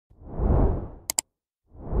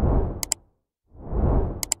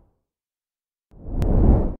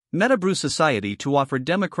MetaBrewSociety to offer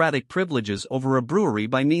democratic privileges over a brewery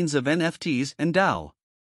by means of NFTs and DAO.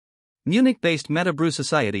 Munich-based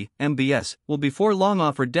MetaBrewSociety (MBS) will before long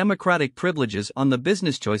offer democratic privileges on the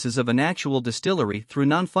business choices of an actual distillery through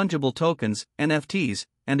non-fungible tokens (NFTs)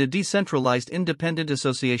 and a decentralized independent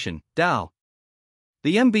association (DAO).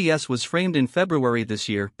 The MBS was framed in February this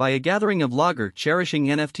year by a gathering of lager-cherishing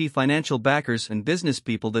NFT financial backers and business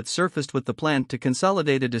people that surfaced with the plan to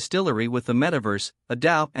consolidate a distillery with the metaverse, a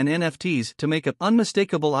DAO, and NFTs to make an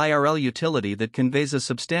unmistakable IRL utility that conveys a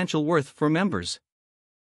substantial worth for members.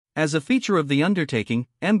 As a feature of the undertaking,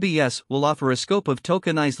 MBS will offer a scope of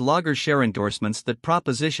tokenized lager share endorsements that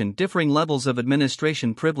proposition differing levels of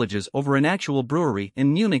administration privileges over an actual brewery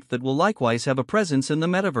in Munich that will likewise have a presence in the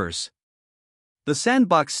metaverse. The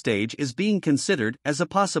sandbox stage is being considered as a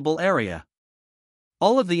possible area.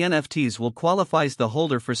 All of the NFTs will qualify the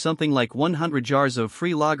holder for something like 100 jars of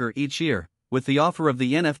free lager each year, with the offer of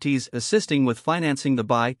the NFTs assisting with financing the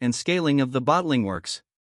buy and scaling of the bottling works.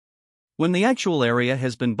 When the actual area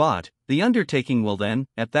has been bought, the undertaking will then,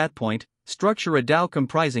 at that point, structure a DAO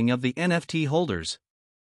comprising of the NFT holders.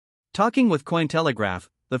 Talking with Cointelegraph,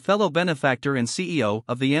 the fellow benefactor and CEO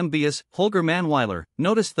of the MBS, Holger Manweiler,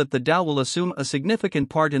 noticed that the DAO will assume a significant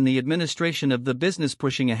part in the administration of the business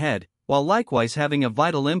pushing ahead, while likewise having a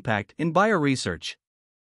vital impact in buyer research.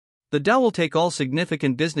 The DAO will take all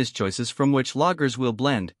significant business choices from which lagers will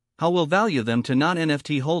blend, how we'll value them to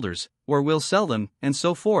non-NFT holders, where we'll sell them, and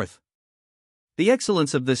so forth. The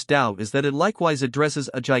excellence of this DAO is that it likewise addresses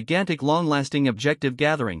a gigantic long-lasting objective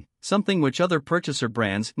gathering, something which other purchaser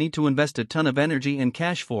brands need to invest a ton of energy and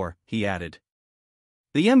cash for, he added.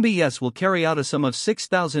 The MBS will carry out a sum of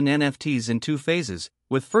 6,000 NFTs in 2 phases,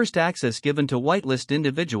 with first access given to whitelist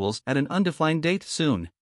individuals at an undefined date soon.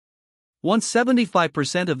 Once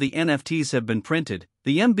 75% of the NFTs have been printed,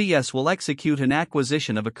 the MBS will execute an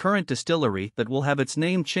acquisition of a current distillery that will have its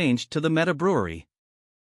name changed to the MetaBrewery.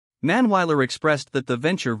 Manweiler expressed that the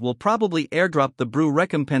venture will probably airdrop the brew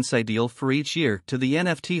recompense ideal for each year to the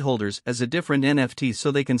NFT holders as a different NFT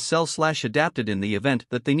so they can sell/adapt it in the event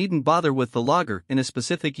that they needn't bother with the lager in a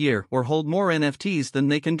specific year or hold more NFTs than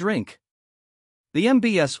they can drink. The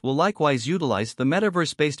MBS will likewise utilize the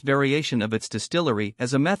metaverse-based variation of its distillery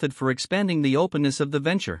as a method for expanding the openness of the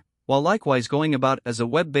venture, while likewise going about as a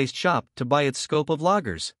web-based shop to buy its scope of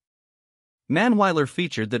lagers. Manweiler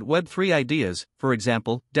featured that Web3 ideas, for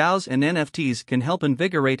example, DAOs and NFTs, can help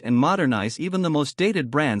invigorate and modernize even the most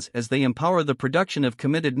dated brands as they empower the production of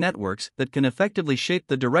committed networks that can effectively shape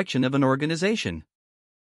the direction of an organization.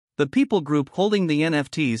 The people group holding the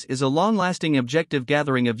NFTs is a long-lasting objective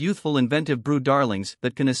gathering of youthful inventive brew darlings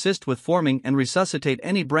that can assist with forming and resuscitate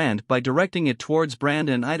any brand by directing it towards brand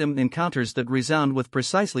and item encounters that resound with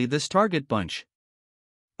precisely this target bunch.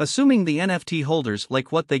 Assuming the NFT holders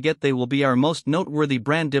like what they get, they will be our most noteworthy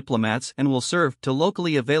brand diplomats and will serve to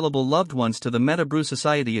locally available loved ones to the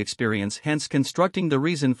MetaBrewSociety experience, hence constructing the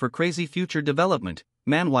reason for crazy future development,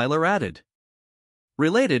 Manweiler added.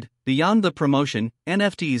 Related, beyond the promotion,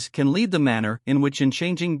 NFTs can lead the manner in which in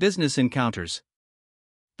changing business encounters.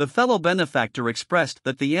 The fellow benefactor expressed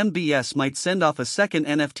that the MBS might send off a second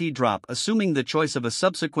NFT drop assuming the choice of a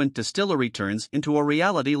subsequent distillery turns into a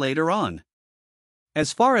reality later on.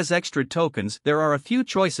 As far as extra tokens, there are a few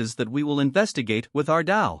choices that we will investigate with our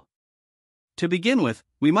DAO. To begin with,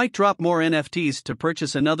 we might drop more NFTs to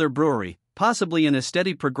purchase another brewery, possibly in a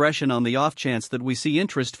steady progression on the off chance that we see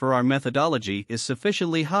interest for our methodology is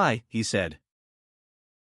sufficiently high, he said.